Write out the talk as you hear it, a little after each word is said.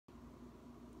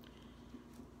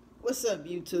What's up,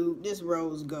 YouTube? This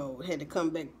Rose Gold. Had to come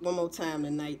back one more time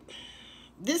tonight.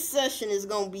 This session is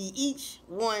going to be each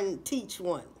one teach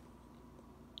one.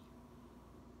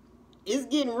 It's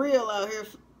getting real out here,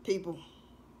 people.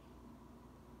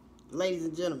 Ladies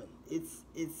and gentlemen,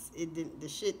 the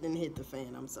shit didn't hit the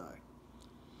fan. I'm sorry.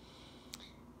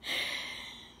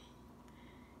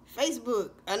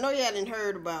 Facebook. I know y'all didn't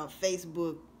heard about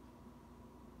Facebook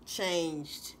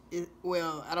changed.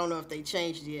 Well, I don't know if they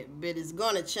changed it yet, but it's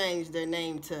going to change their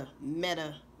name to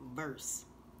Metaverse.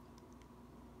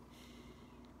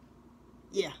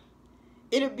 Yeah.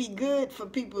 It'll be good for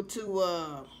people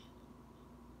to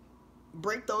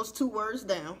break those two words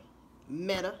down.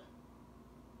 Meta.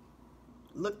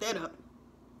 Look that up.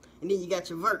 And then you got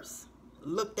your verse.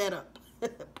 Look that up.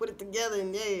 Put it together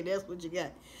and yeah, that's what you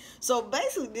got. So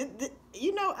basically,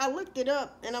 you know, I looked it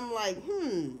up and I'm like,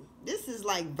 this is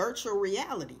like virtual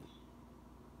reality.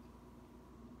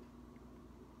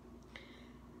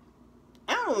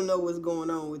 I don't know what's going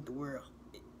on with the world,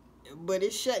 but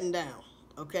it's shutting down,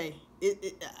 okay?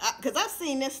 Because I've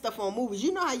seen that stuff on movies.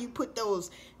 You know how you put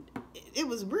those, it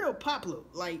was real popular.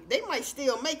 Like, they might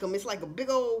still make them. It's like a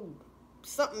big old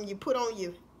something you put on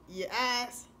your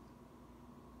eyes,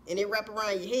 and it wrap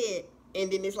around your head,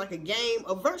 and then it's like a game,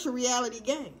 a virtual reality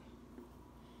game.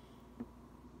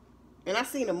 And I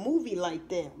seen a movie like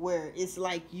that where it's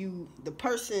like the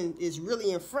person is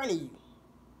really in front of you.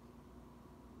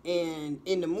 And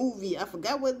in the movie, I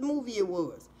forgot what movie it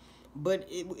was, but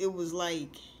it was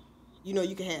like, you know,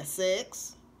 you can have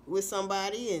sex with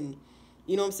somebody, and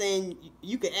you know what I'm saying,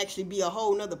 you could actually be a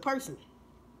whole nother person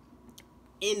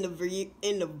in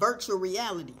the virtual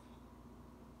reality,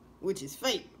 which is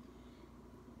fake.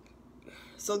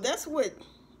 So that's what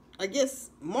I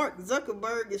guess Mark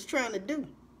Zuckerberg is trying to do.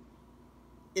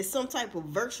 It's some type of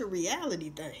virtual reality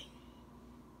thing.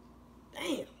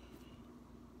 Damn.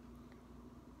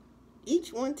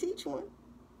 Each one teach one.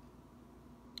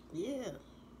 Yeah.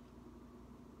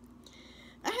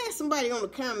 I had somebody on the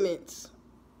comments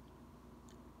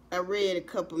I read a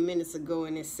couple minutes ago,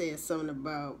 and it said something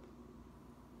about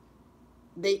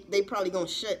they probably gonna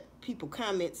shut people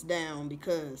comments down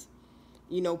because,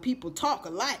 you know, people talk a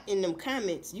lot in them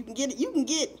comments. You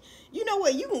know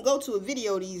what, you can go to a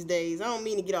video these days. I don't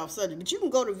mean to get off subject, but you can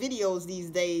go to videos these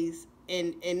days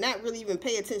and not really even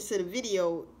pay attention to the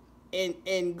video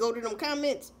and go to them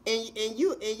comments and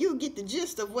you'll get the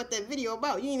gist of what that video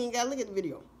about. You ain't even gotta look at the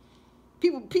video.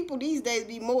 People these days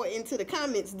be more into the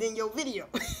comments than your video.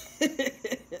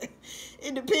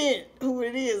 It depends who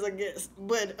it is, I guess.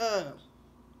 But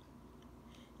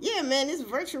yeah, man, this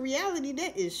virtual reality,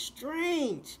 that is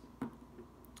strange.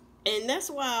 And that's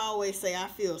why I always say I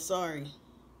feel sorry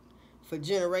for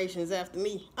generations after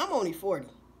me. I'm only 40.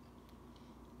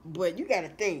 But you got to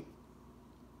think,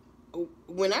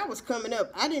 when I was coming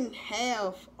up, I didn't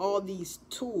have all these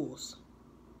tools.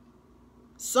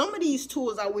 Some of these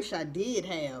tools I wish I did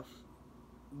have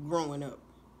growing up.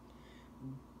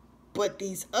 But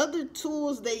these other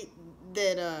tools,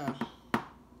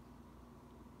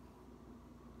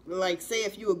 like, say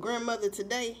if you're a grandmother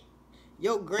today,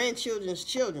 your grandchildren's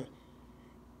children,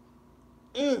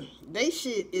 they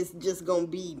shit is just gonna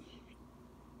be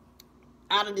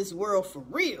out of this world for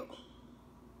real.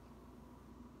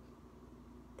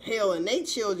 Hell, and they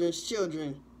children's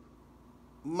children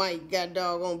might got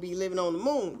doggone be living on the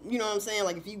moon. You know what I'm saying?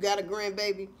 Like, if you got a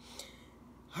grandbaby,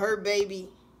 her baby,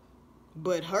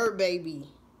 but her baby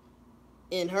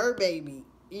and her baby,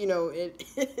 you know,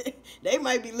 they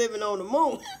might be living on the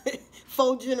moon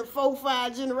 5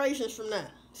 generations from now.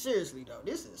 Seriously, though,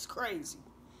 this is crazy.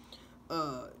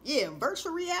 Yeah,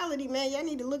 virtual reality, man. Y'all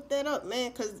need to look that up,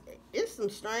 man, because it's some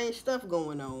strange stuff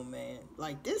going on, man.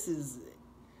 Like, this is...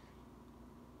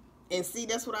 And see,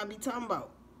 that's what I be talking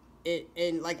about.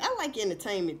 And like, I like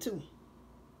entertainment, too.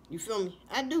 You feel me?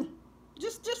 I do.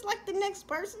 Just like the next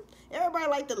person. Everybody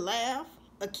like to laugh,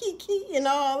 a kiki and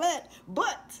all that.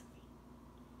 But...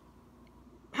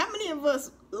 how many of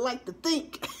us like to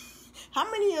think? How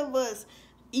many of us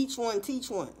each one teach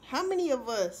one? How many of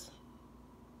us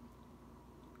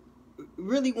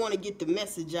really want to get the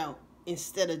message out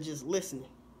instead of just listening?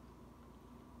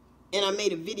 And I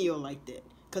made a video like that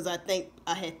because I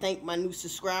had thanked my new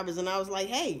subscribers, and I was like,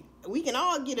 hey, we can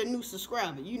all get a new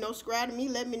subscriber. You know, subscribe to me,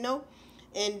 let me know,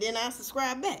 and then I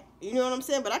subscribe back. You know what I'm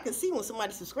saying? But I can see when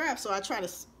somebody subscribes, so I try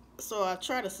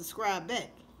to subscribe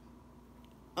back.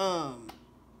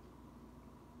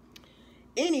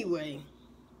 Anyway,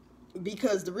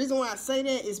 because the reason why I say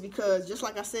that is because, just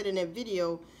like I said in that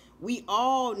video, we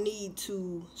all need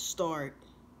to start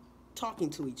talking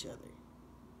to each other.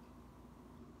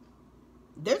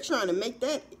 They're trying to make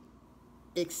that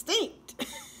extinct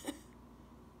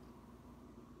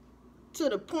to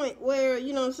the point where,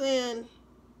 you know what I'm saying,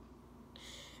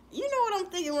 you know what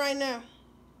I'm thinking right now?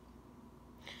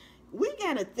 We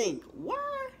gotta think, why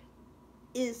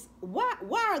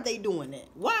are they doing that?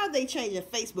 Why are they changing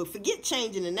Facebook? Forget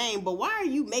changing the name, but why are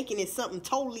you making it something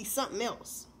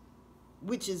else?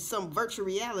 Which is some virtual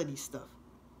reality stuff.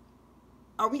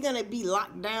 Are we gonna be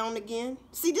locked down again?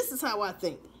 See, this is how I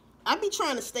think. I be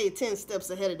trying to stay 10 steps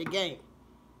ahead of the game.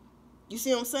 You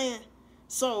see what I'm saying?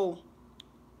 So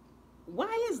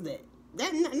why is that?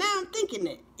 Now I'm thinking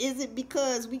that. Is it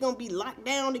because we gonna be locked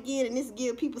down again and this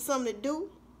give people something to do?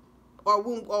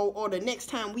 Or the next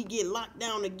time we get locked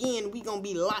down again, we gonna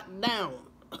be locked down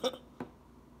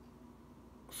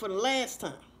for the last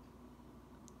time.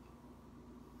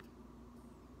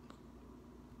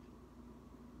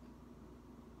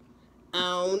 I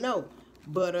don't know.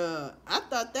 But I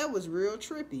thought that was real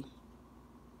trippy.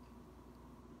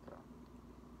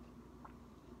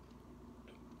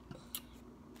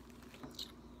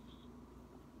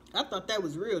 I thought that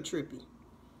was real trippy.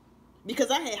 Because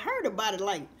I had heard about it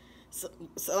like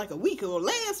a week or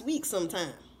last week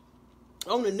sometime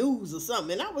on the news or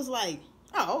something. And I was like,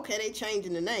 oh, okay, they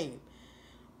changing the name.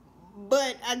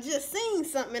 But I just seen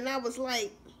something and I was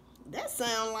like, that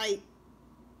sound like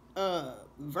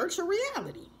virtual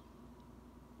reality.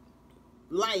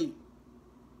 Like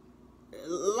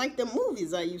the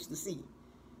movies I used to see.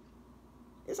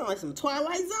 It sounds like some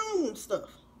Twilight Zone stuff.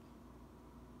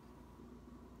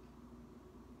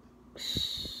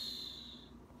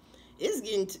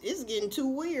 It's getting too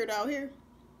weird out here.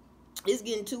 It's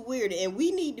getting too weird, and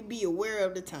we need to be aware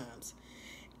of the times.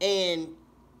 And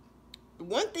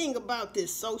one thing about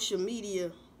this social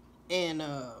media and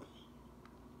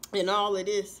all of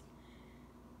this,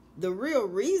 the real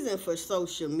reason for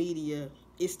social media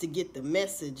is to get the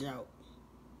message out.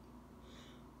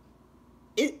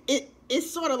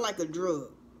 It's sort of like a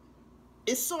drug.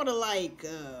 It's sort of like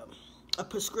a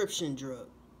prescription drug.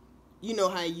 You know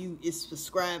how it's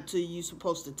prescribed to you, you're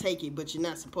supposed to take it, but you're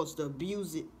not supposed to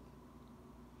abuse it.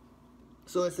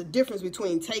 So it's a difference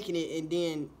between taking it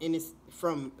and it's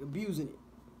from abusing it.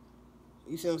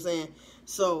 You see what I'm saying?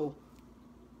 So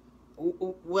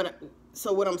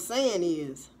what I'm saying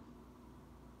is,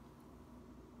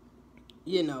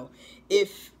 you know,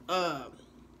 if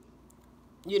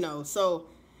so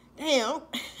damn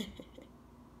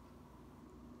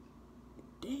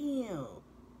damn.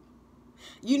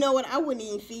 You know what? I wouldn't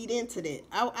even feed into that.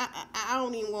 I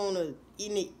don't even want to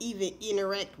even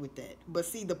interact with that. But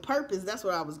see, the purpose, that's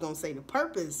what I was going to say. The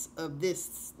purpose of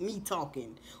this, me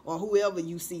talking, or whoever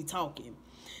you see talking,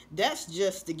 that's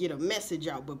just to get a message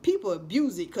out. But people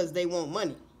abuse it because they want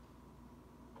money.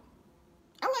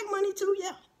 I like money too,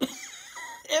 yeah.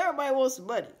 Everybody wants some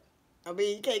money. I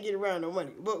mean, you can't get around no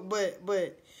money. But when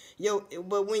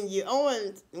you're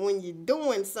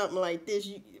doing something like this,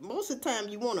 most of the time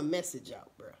you want a message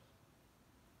out, bro.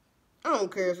 I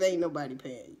don't care if ain't nobody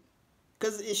paying you,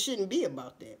 because it shouldn't be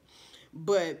about that.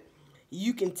 But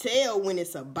you can tell when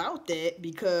it's about that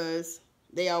because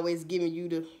they always giving you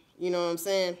the, you know what I'm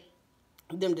saying,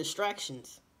 them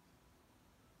distractions.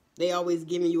 They always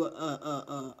giving you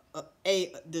a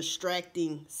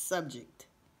distracting subject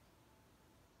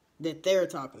that they're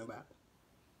talking about.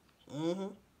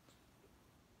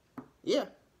 Yeah.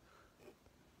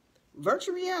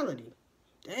 Virtual reality.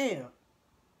 Damn.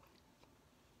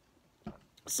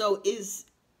 So is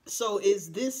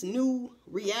this new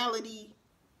reality,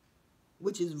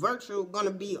 which is virtual, gonna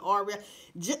be our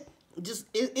is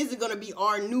it gonna be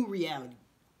our new reality?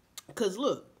 Because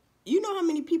look, you know how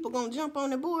many people gonna jump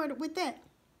on the board with that?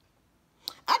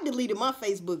 I deleted my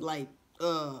Facebook like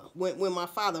when my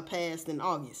father passed in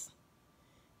August.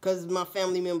 Because my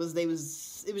family members, it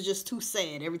was just too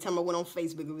sad. Every time I went on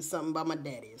Facebook, it was something about my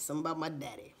daddy. Something about my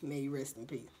daddy. May he rest in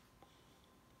peace.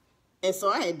 And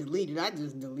so I had deleted. I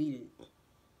just deleted it.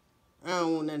 I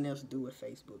don't want nothing else to do with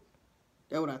Facebook.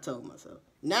 That's what I told myself.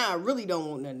 Now I really don't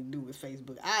want nothing to do with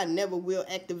Facebook. I never will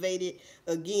activate it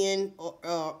again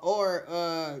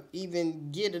or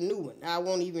even get a new one. I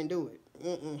won't even do it.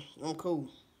 I'm cool.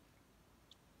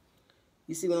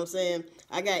 You see what I'm saying?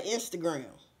 I got Instagram.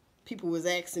 People was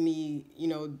asking me, you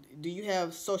know, do you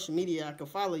have social media I can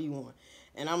follow you on?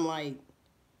 And I'm like,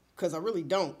 because I really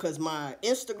don't. Because my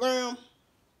Instagram,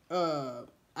 I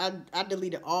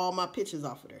deleted all my pictures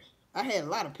off of there. I had a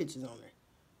lot of pictures on there.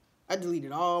 I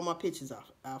deleted all my pictures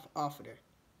off of there.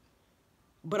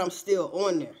 But I'm still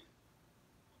on there.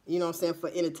 You know what I'm saying? For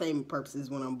entertainment purposes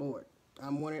when I'm bored.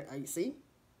 I'm wondering, you see?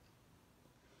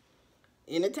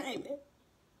 Entertainment.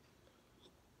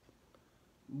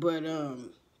 But,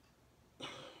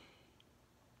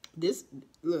 This,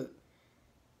 look,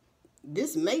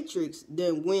 this matrix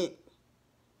then went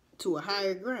to a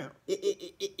higher ground.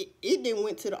 It then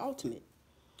went to the ultimate.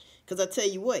 Because I tell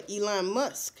you what, Elon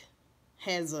Musk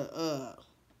has a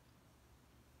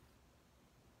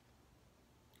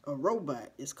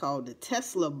robot. It's called the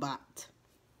Tesla bot.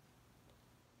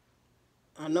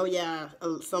 I know y'all,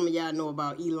 some of y'all know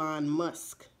about Elon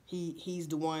Musk. He's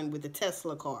the one with the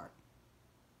Tesla car.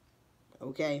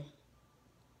 Okay?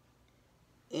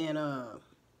 And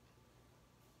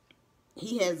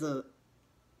he has a,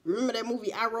 remember that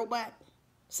movie I, Robot?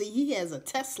 See, he has a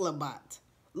Tesla bot.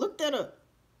 Look that up.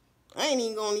 I ain't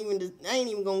even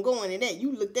gonna go into that.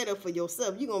 You look that up for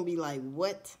yourself. You're gonna be like,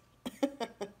 what?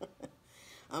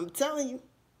 I'm telling you.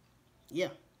 Yeah.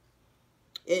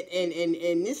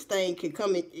 And this thing can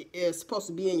come in, it's supposed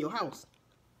to be in your house.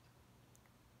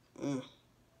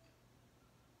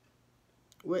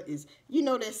 What is, you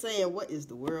know they're saying, what is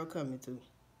the world coming to?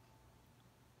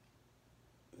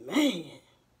 Man.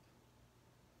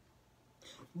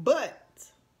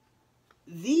 But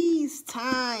these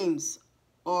times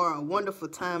are a wonderful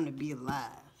time to be alive,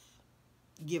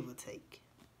 give or take.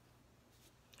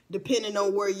 Depending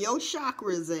on where your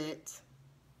chakras at.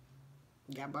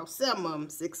 Got about 7 of them,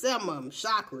 6, 7 of them,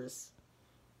 chakras.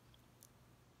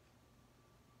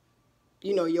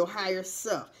 You know, your higher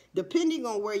self. Depending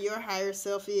on where your higher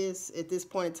self is at this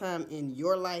point in time in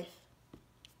your life,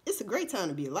 it's a great time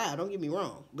to be alive, don't get me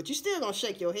wrong. But you're still going to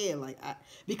shake your head like,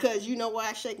 because you know why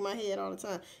I shake my head all the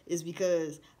time? Is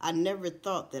because I never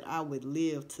thought that I would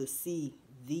live to see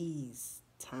these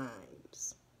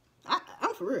times.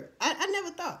 I'm for real. I never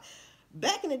thought.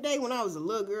 Back in the day when I was a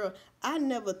little girl, I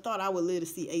never thought I would live to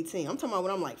see 18. I'm talking about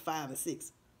when I'm like 5 and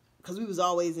 6. Because we was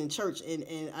always in church.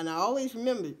 And I always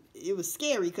remember it was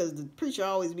scary because the preacher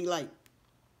always be like,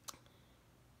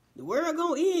 the world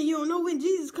gonna end. You don't know when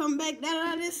Jesus come back.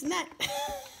 This and that.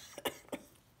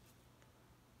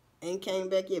 Ain't came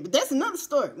back yet. But that's another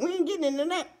story. We ain't getting into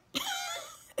that.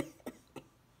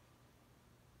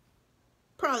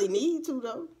 Probably need to,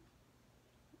 though.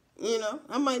 You know,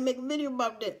 I might make a video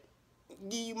about that.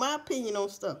 Give you my opinion on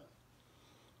stuff.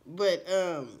 But,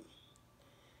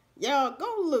 y'all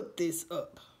go look this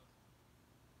up.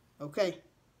 Okay?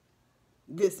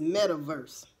 This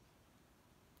metaverse.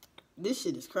 This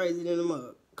shit is crazy than a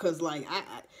mug. Because, like, I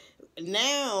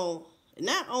now,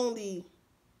 not only,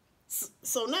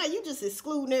 so now you just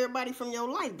excluding everybody from your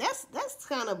life. That's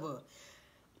kind of a,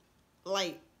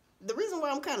 like, the reason why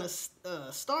I'm kind of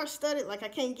star-studded, like I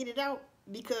can't get it out,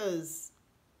 because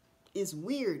it's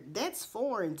weird. That's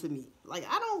foreign to me. Like,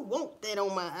 I don't want that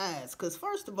on my eyes. Because,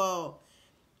 first of all,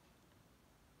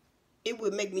 it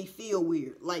would make me feel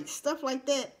weird. Like, stuff like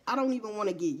that, I don't even want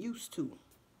to get used to.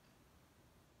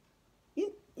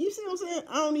 You see what I'm saying?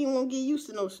 I don't even want to get used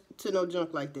to no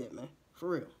junk like that, man. For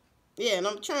real. Yeah, and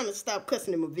I'm trying to stop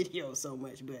cussing in my videos so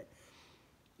much, but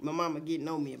my mama getting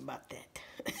on me about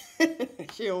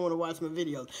that. She don't want to watch my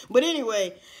videos. But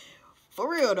anyway, for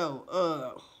real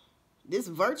though, this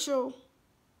virtual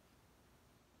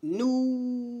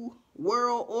new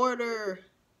world order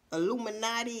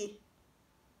Illuminati,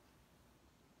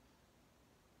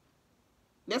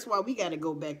 that's why we got to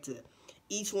go back to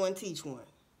each one teach one.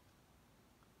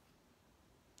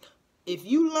 If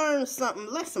you learn something,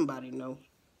 let somebody know.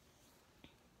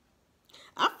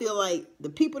 I feel like the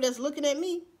people that's looking at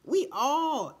me,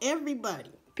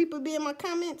 everybody, people be in my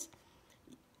comments,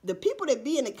 the people that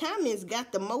be in the comments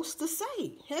got the most to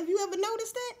say. Have you ever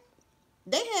noticed that?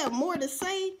 They have more to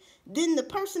say than the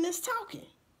person that's talking.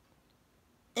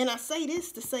 And I say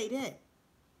this to say that.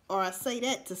 Or I say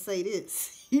that to say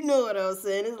this. You know what I'm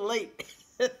saying? It's late.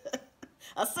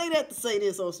 I say that to say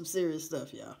this on some serious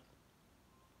stuff, y'all.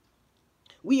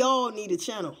 We all need a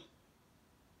channel.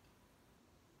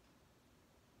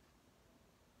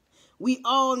 We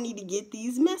all need to get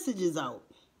these messages out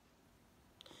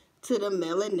to the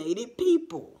melanated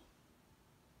people.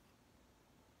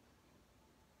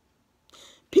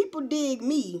 People dig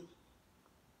me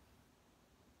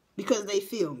because they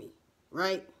feel me,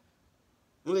 right?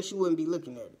 Unless you wouldn't be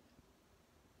looking at it.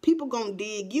 People gonna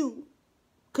dig you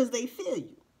because they feel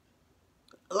you.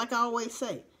 Like I always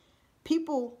say,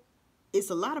 it's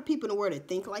a lot of people in the world that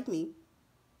think like me,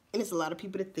 and it's a lot of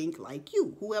people that think like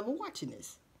you, whoever watching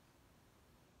this.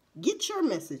 Get your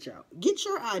message out. Get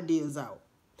your ideas out.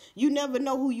 You never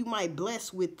know who you might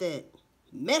bless with that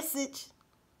message.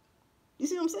 You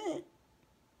see what I'm saying?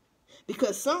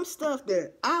 Because some stuff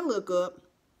that I look up,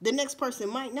 the next person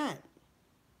might not.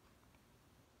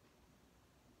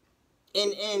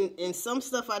 And some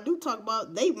stuff I do talk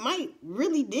about, they might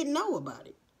really didn't know about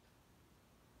it.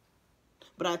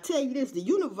 But I tell you this, the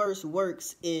universe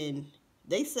works in,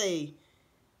 they say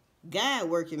God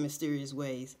works in mysterious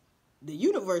ways. The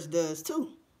universe does too.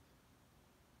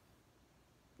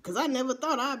 Because I never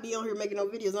thought I'd be on here making no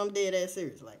videos. I'm dead ass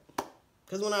serious. Like,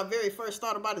 because when I very first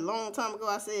thought about it a long time ago,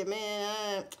 I said,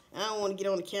 man, I don't want to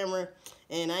get on the camera,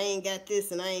 and I ain't got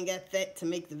this and I ain't got that to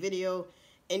make the video.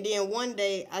 And then one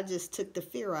day, I just took the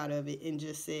fear out of it and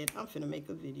just said, I'm finna make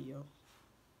a video.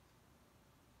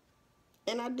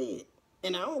 And I did.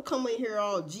 And I don't come in here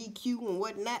all GQ and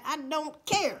whatnot. I don't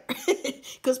care.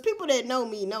 Because people that know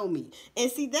me know me.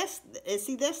 And see, that's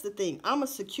the thing. I'm a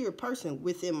secure person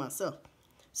within myself.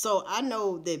 So I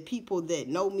know that people that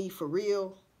know me for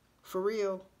real,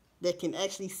 that can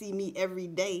actually see me every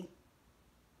day,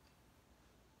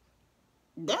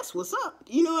 that's what's up.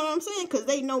 You know what I'm saying? Because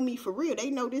they know me for real. They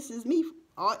know this is me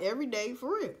every day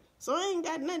for real. So I ain't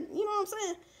got nothing, you know what I'm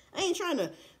saying? I ain't trying to,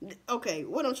 okay,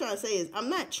 what I'm trying to say is I'm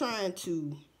not trying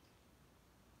to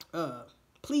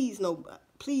please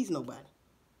nobody.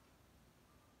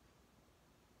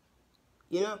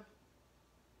 You know?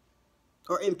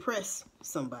 Or impress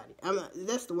somebody.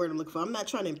 That's the word I'm looking for. I'm not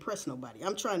trying to impress nobody.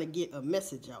 I'm trying to get a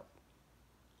message out.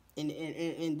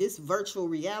 And this virtual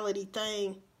reality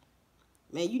thing,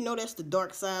 man, you know that's the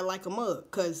dark side like a mug.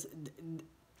 Because,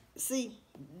 see,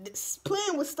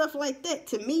 playing with stuff like that,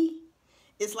 to me,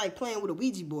 it's like playing with a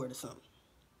Ouija board or something.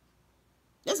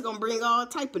 That's going to bring all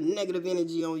type of negative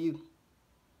energy on you.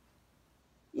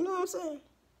 You know what I'm saying?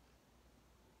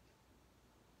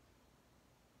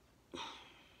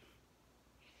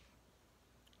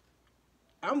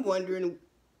 I'm wondering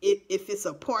if it's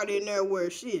a part in there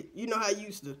where shit, you know how you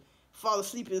used to fall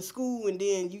asleep in school and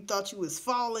then you thought you was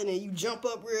falling and you jump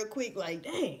up real quick like,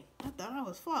 dang, I thought I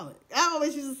was falling. I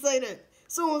always used to say that as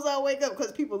soon as I wake up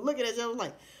because people looking at you, I was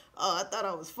like, oh, I thought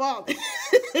I was falling.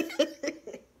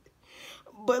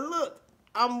 But look,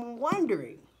 I'm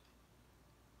wondering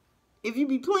if you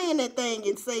be playing that thing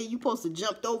and say you supposed to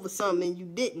jumped over something and you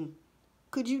didn't,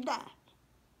 could you die?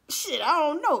 Shit, I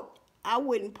don't know. I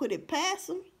wouldn't put it past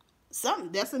them.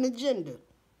 Something, that's an agenda,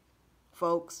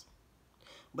 folks.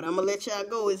 But I'm going to let y'all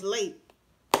go. It's late.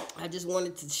 I just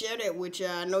wanted to share that with y'all.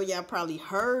 I know y'all probably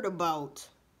heard about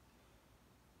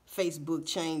Facebook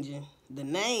changing the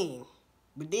name.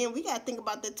 But then we got to think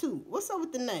about that too. What's up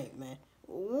with the name, man?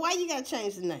 Why you got to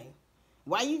change the name?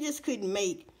 Why you just couldn't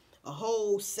make a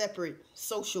whole separate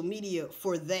social media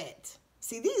for that?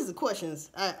 See, these are the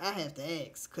questions I have to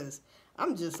ask because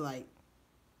I'm just like,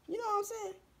 you know what I'm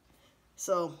saying?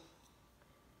 So,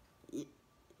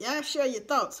 y'all share your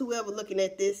thoughts, whoever looking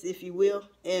at this, if you will.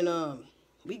 And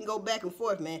we can go back and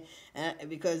forth, man,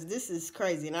 because this is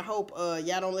crazy. And I hope y'all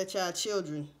don't let y'all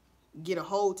children get a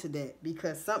hold to that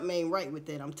because something ain't right with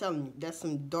that. I'm telling you, that's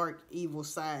some dark, evil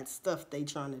side stuff they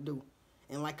trying to do.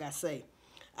 And like I say,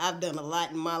 I've done a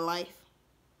lot in my life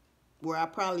where I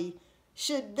probably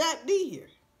should not be here.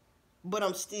 But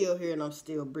I'm still here and I'm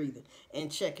still breathing. And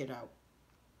check it out.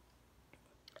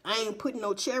 I ain't putting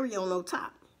no cherry on no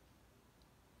top.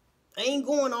 I ain't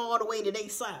going all the way to their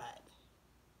side.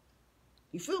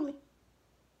 You feel me?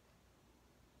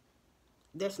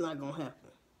 That's not going to happen.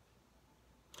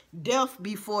 Death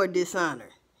before dishonor.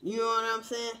 You know what I'm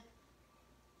saying?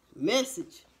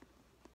 Message.